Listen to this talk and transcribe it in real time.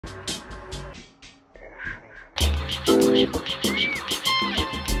I'd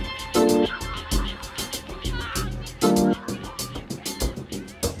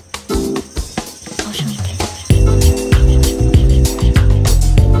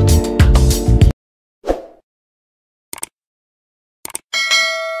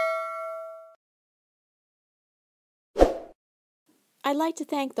like to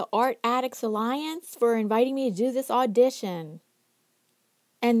thank the Art Addicts Alliance for inviting me to do this audition.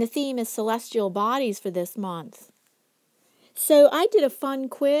 And the theme is celestial bodies for this month. So I did a fun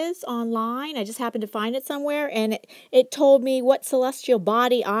quiz online. I just happened to find it somewhere, and it told me what celestial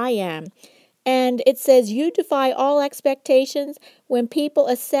body I am. And it says, you defy all expectations. When people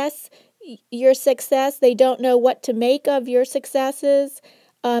assess your success, they don't know what to make of your successes.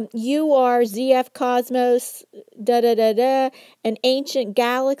 You are ZF Cosmos, an ancient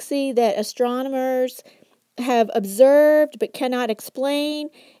galaxy that astronomers have observed but cannot explain.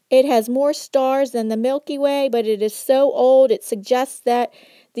 It has more stars than the Milky Way, but it is so old it suggests that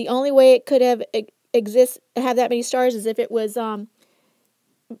the only way it could have have that many stars is if it was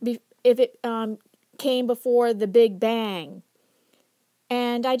came before the Big Bang.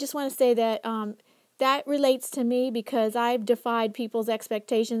 And I just want to say that that relates to me because I've defied people's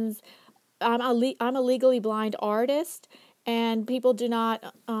expectations. I'm a legally blind artist, and people do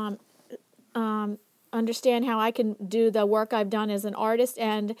not understand how I can do the work I've done as an artist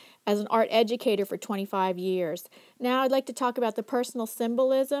and as an art educator for 25 years. Now I'd like to talk about the personal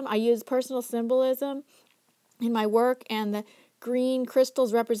symbolism. I use personal symbolism in my work, and the green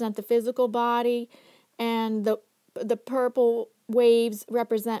crystals represent the physical body, and the purple waves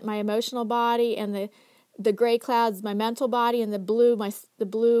represent my emotional body, and the gray clouds my mental body, and the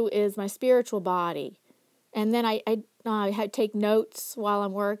blue is my spiritual body. And then I take notes while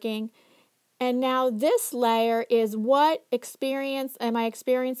I'm working. And now this layer is what experience am I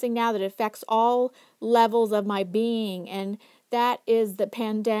experiencing now that affects all levels of my being, and that is the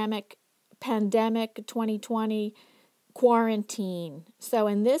pandemic 2020 quarantine. So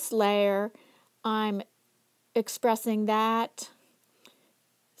in this layer, I'm expressing that.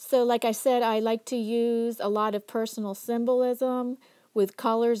 So like I said, I like to use a lot of personal symbolism with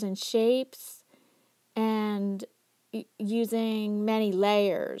colors and shapes and using many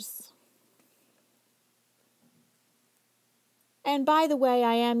layers. And by the way,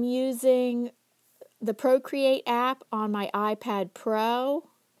 I am using the Procreate app on my iPad Pro.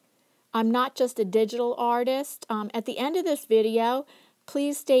 I'm not just a digital artist. At the end of this video,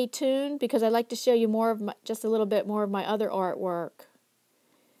 please stay tuned because I'd like to show you just a little bit more of my other artwork.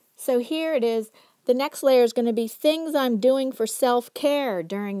 So here it is. The next layer is going to be things I'm doing for self-care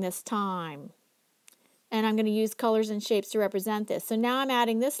during this time. And I'm going to use colors and shapes to represent this. So now I'm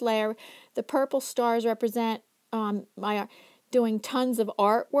adding this layer. The purple stars represent my doing tons of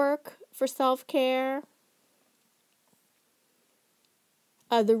artwork for self-care.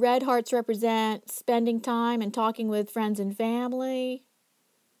 The red hearts represent spending time and talking with friends and family.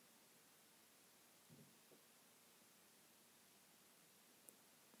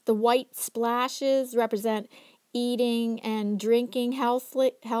 The white splashes represent eating and drinking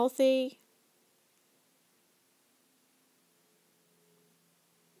healthy.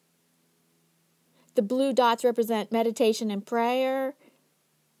 The blue dots represent meditation and prayer.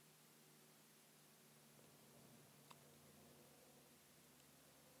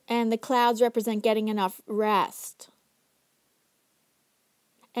 And the clouds represent getting enough rest.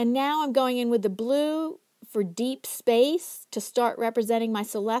 And now I'm going in with the blue for deep space to start representing my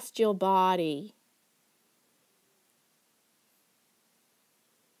celestial body.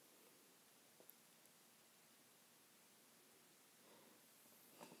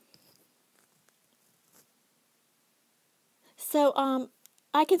 So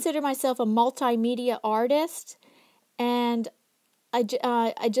I consider myself a multimedia artist, and I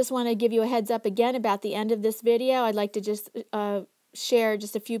just want to give you a heads up again about the end of this video. I'd like to just share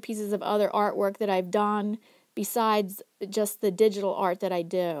just a few pieces of other artwork that I've done besides just the digital art that I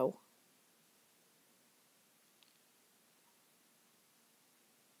do.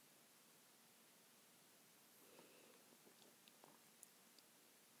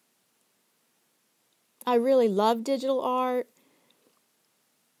 I really love digital art.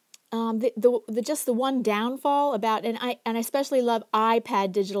 Just the one downfall about, and I especially love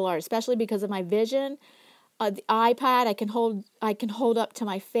iPad digital art, especially because of my vision. The iPad I can hold up to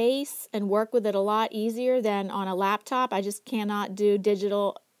my face and work with it a lot easier than on a laptop. I just cannot do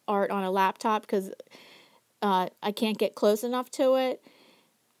digital art on a laptop because I can't get close enough to it.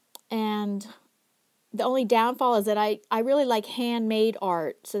 And the only downfall is that I really like handmade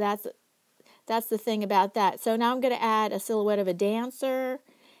art. So that's the thing about that. So now I'm going to add a silhouette of a dancer.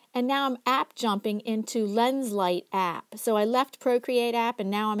 And now I'm app jumping into Lenslight app. So I left Procreate app and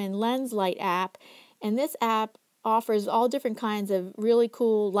now I'm in Lenslight app. And this app offers all different kinds of really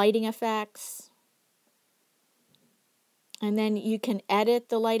cool lighting effects. And then you can edit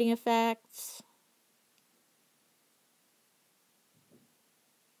the lighting effects.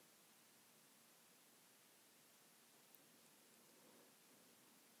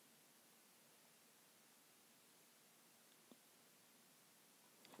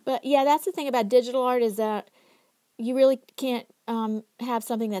 But yeah, that's the thing about digital art, is that you really can't have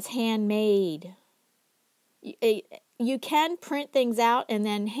something that's handmade. You can print things out and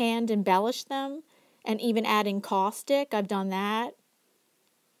then hand embellish them and even add in caustic. I've done that.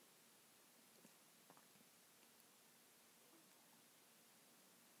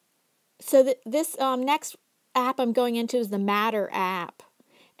 So this next app I'm going into is the Matter app.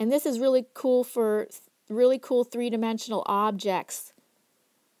 And this is really cool for really cool three-dimensional objects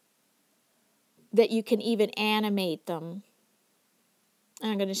that you can even animate them.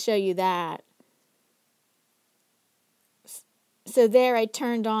 I'm going to show you that. So there I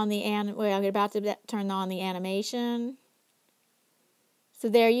turned on the I'm about to turn on the animation. So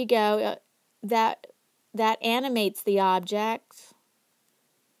there you go. That animates the object.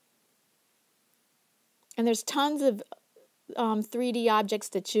 And there's tons of 3D objects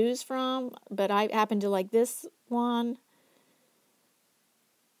to choose from, but I happen to like this one.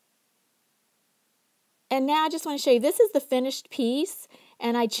 And now I just want to show you, this is the finished piece,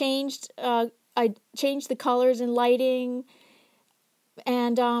 and I changed the colors and lighting,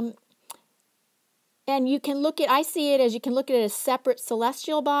 and you can look at, I see it as, you can look at it as separate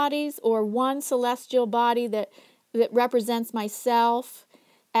celestial bodies, or one celestial body that represents myself,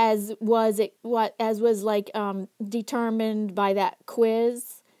 as was determined by that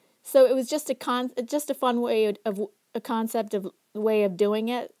quiz. So it was just a fun way of a concept of way of doing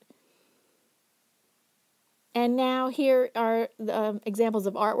it. And now here are the examples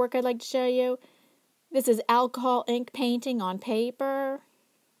of artwork I'd like to show you. This is alcohol ink painting on paper.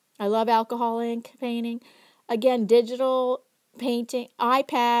 I love alcohol ink painting. Again, digital painting,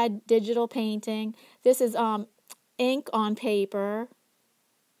 iPad digital painting. This is ink on paper.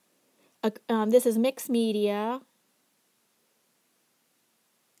 This is mixed media.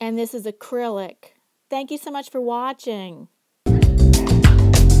 And this is acrylic. Thank you so much for watching.